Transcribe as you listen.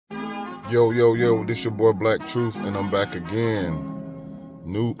Yo, this your boy Black Truth, and I'm back again.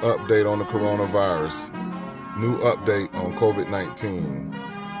 New update on the coronavirus. New update on Covid19.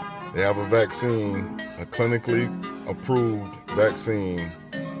 They have a vaccine, a clinically approved vaccine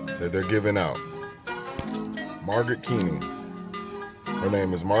that they're giving out. Margaret Kennan. Her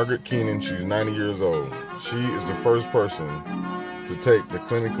name is Margaret Kennan. She's 90 years old. She is the first person to take the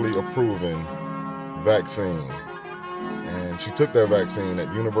clinically proven vaccine. And she took that vaccine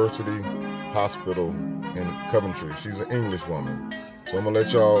at University Hospital in Coventry. She's an English woman. So I'm gonna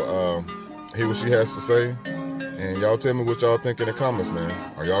let y'all hear what she has to say. And y'all tell me what y'all think in the comments, man.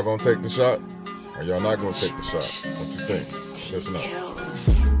 Are y'all gonna take the shot? Or y'all not gonna take the shot? What you think? Listen up.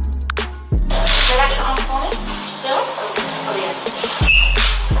 Reaction on point? Still? Oh, yeah.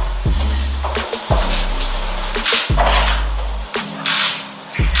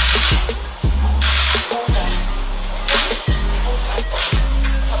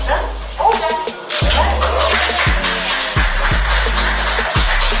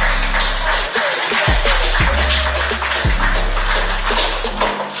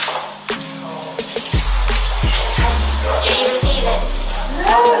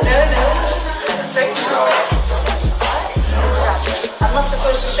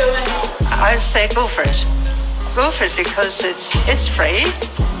 I would say go for it. Go for it because it's free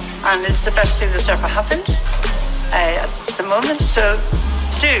and it's the best thing that's ever happened at the moment. So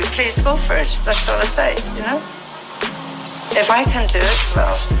please go for it. That's all I say, you know. If I can do it,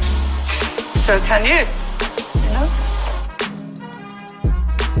 well, so can you.